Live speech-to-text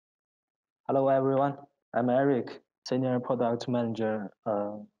Hello everyone, I'm Eric, Senior Product Manager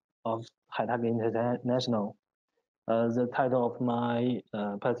of RTK International. The title of my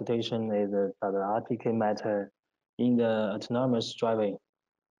presentation is the RTK matter in the autonomous driving.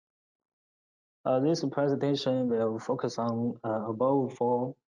 This presentation will focus on above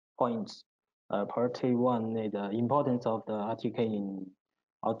 4 points. Part one is the importance of the RTK in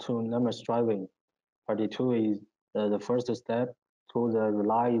autonomous driving. Part two is the first step to the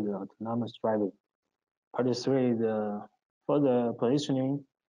reliable autonomous driving. Part three is further positioning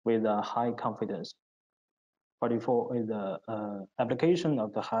with high confidence. Part four is the application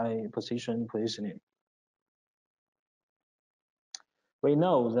of the high position positioning. We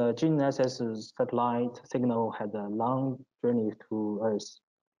know the GNSS satellite signal has a long journey to Earth.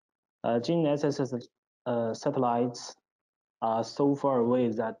 GNSS satellites are so far away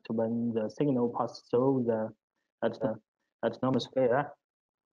that when the signal passes through the atmosphere,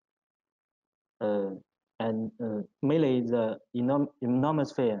 and mainly the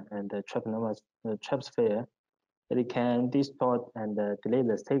ionosphere and the troposphere, it can distort and delay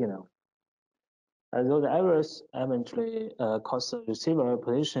the signal. Those errors eventually cause the receiver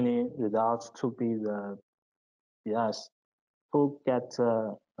positioning results to be the bias. To get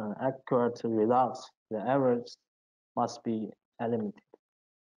accurate results, the errors must be eliminated.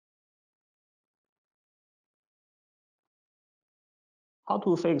 How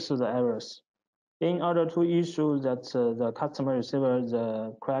to fix the errors? In order to ensure that the customer receives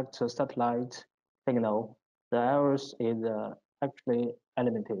the correct satellite signal, the errors is actually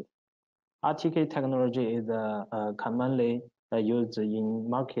eliminated. RTK technology is commonly used in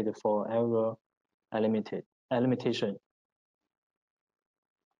market for error elimination.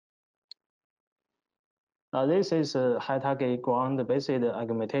 This is a high-target ground-based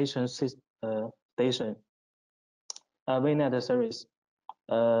augmentation station, VNet service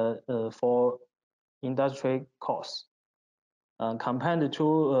for industry calls. Compared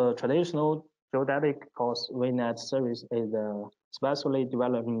to traditional geodetic calls, VNet service is specially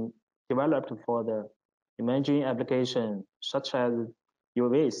developed for the emerging application such as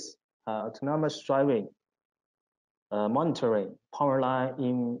UVs, autonomous driving, monitoring, power line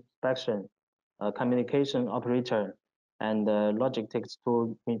inspection, communication operator, and logistics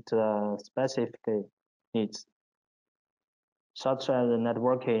to meet specific needs, such as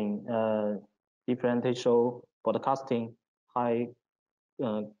networking, differential broadcasting, high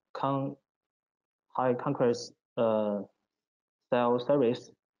concurrence cell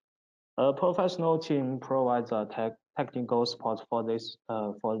service. A professional team provides technical support for this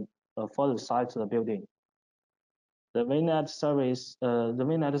for the site building. The VNet service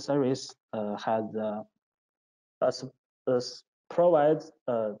provides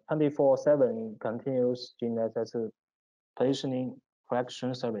 24/7 continuous GNSS positioning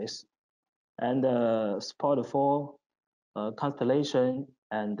correction service and support for constellation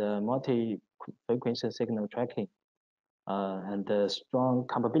and multi-frequency signal tracking, and the strong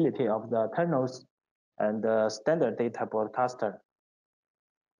capability of the terminals and the standard data broadcaster.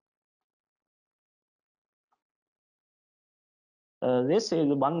 This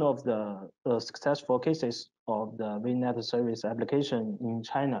is one of the successful cases of the VNet service application in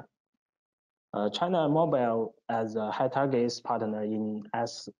China. China Mobile as a high-target partner in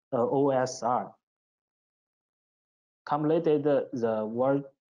OSR completed the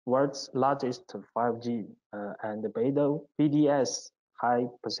world's largest 5G and BDS high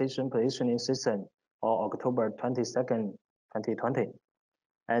precision positioning system on October 22nd, 2020,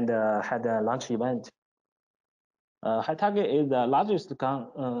 and had a launch event. RTK is the largest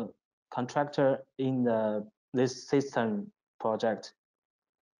contractor in this system project.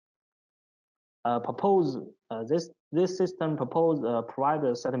 This system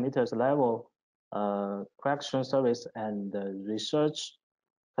provides centimeters level correction service and research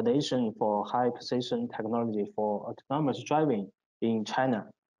foundation for high precision technology for autonomous driving in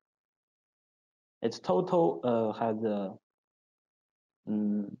China. Its total has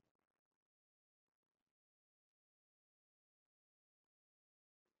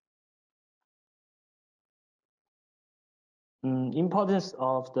importance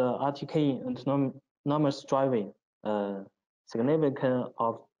of the RTK autonomous driving. Significance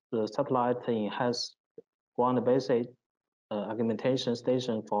of the satellite enhanced ground-based augmentation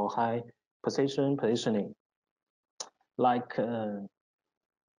station for high precision positioning, like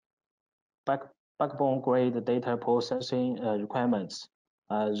backbone-grade data processing requirements,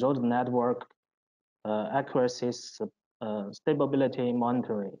 road network accuracy stability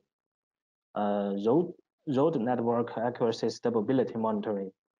monitoring, road network accuracy stability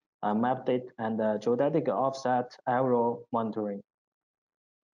monitoring, map data and geodetic offset error monitoring.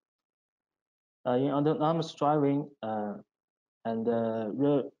 In autonomous driving and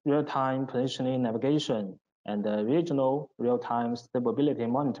real-time positioning navigation and regional real-time stability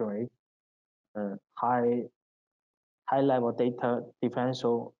monitoring, uh, high high-level data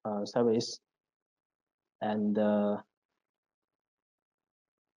differential service, and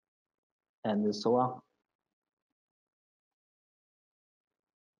so on.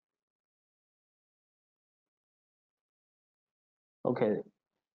 Okay,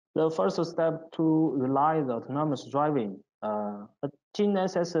 the first step to realize autonomous driving.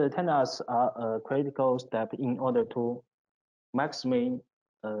 GNSS antennas are a critical step in order to maximize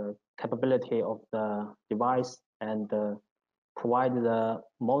capability of the device and provide the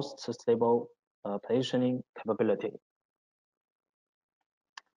most stable positioning capability.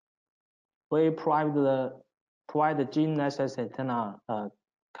 We provide the GNSS antenna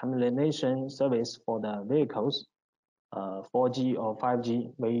combination service for the vehicles, 4G or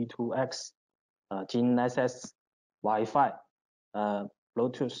 5G, V2X, GNSS, Wi-Fi,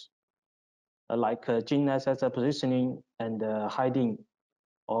 Bluetooth, like GNSS positioning and hiding,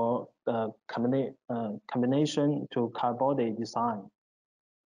 or combination to car body design,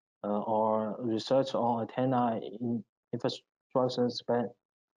 or research on antenna in infrastructure span,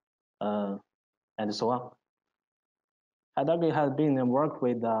 uh, and so on. RTK has been worked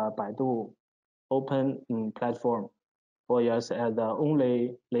with Baidu open platform for years as the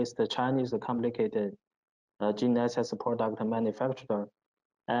only list Chinese complicated GNSS product manufacturer,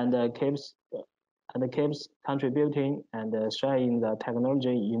 and keeps contributing and sharing the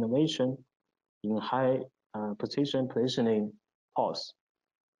technology innovation in high precision positioning, pulse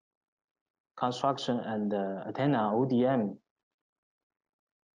construction, and antenna ODM.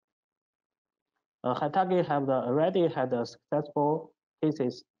 Hitachi have already had successful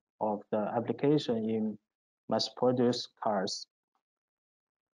cases of the application in mass-produced cars.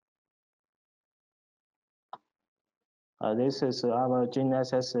 This is our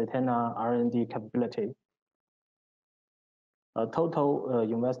GNSS antenna R&D capability. A total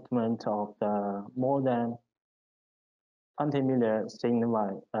investment of more than 20 million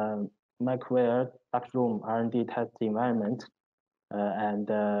signified microwave darkroom R&D test environment and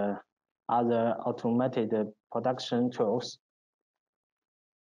other automated production tools.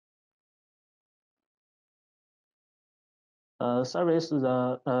 Service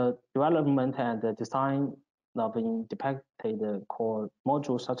the development and design of independent core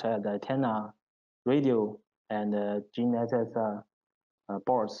modules such as the antenna, radio, and GNSS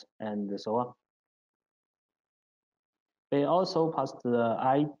boards, and so on. They also passed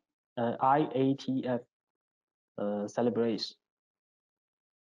the IATF celebration.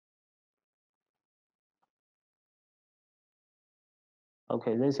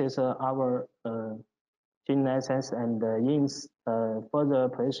 Okay, this is our GNSS and INS further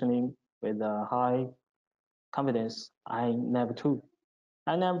positioning with high confidence INAV2.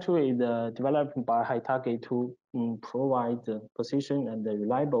 INAV2 is developed by Hitachi to provide precision and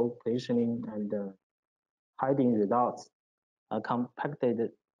reliable positioning and hiding results.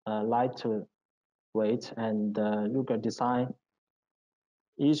 Compacted, lightweight, and rugged design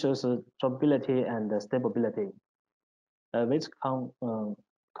ensures durability and stability, which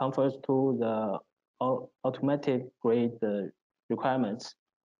confers to the automatic grade requirements.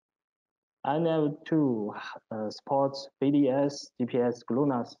 INAV2 supports BDS, GPS,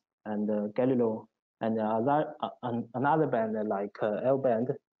 GLONASS, and Galileo, and another band like L band,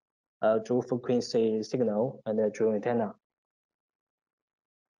 dual frequency signal, and dual antenna.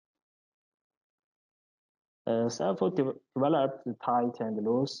 Self-developed tight and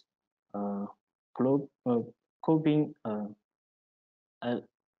loose coping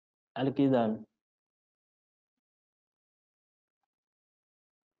algorithm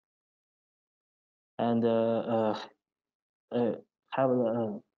and have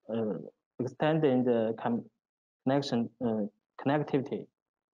extended connectivity.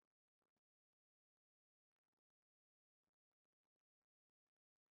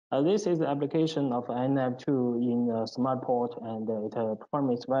 This is the application of INAV2 in a smart port, and it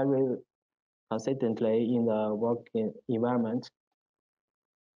performs very consistently in the work environment.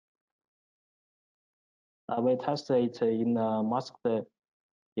 We tested it in a masked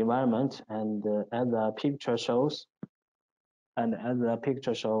environment, and as the picture shows, it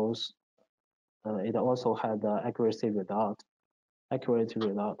also had accurate result.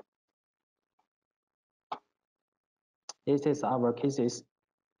 This is our cases.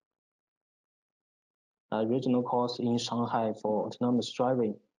 Regional course in Shanghai for autonomous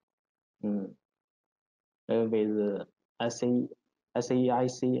driving with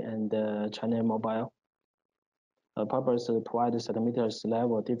SAIC and China Mobile. Purpose to provide centimeters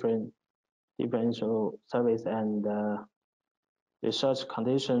level differential service and research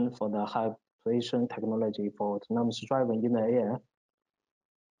condition for the high precision technology for autonomous driving in the air.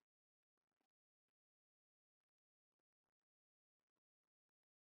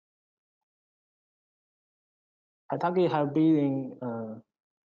 RTK have been in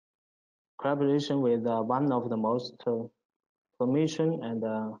collaboration with one of the most promising and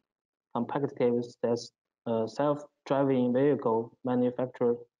competitive self-driving vehicle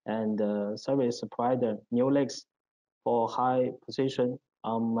manufacturer and service provider, Neolix, for high precision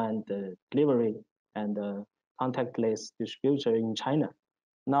unmanned delivery and contactless distribution in China.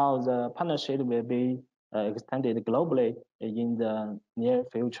 Now the partnership will be extended globally in the near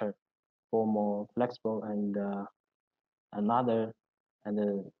future for more flexible and another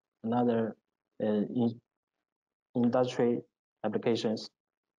and another industry applications.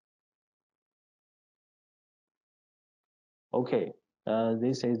 Okay,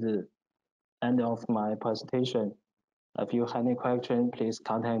 this is the end of my presentation. If you have any question, please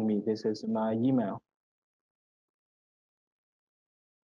contact me. This is my email.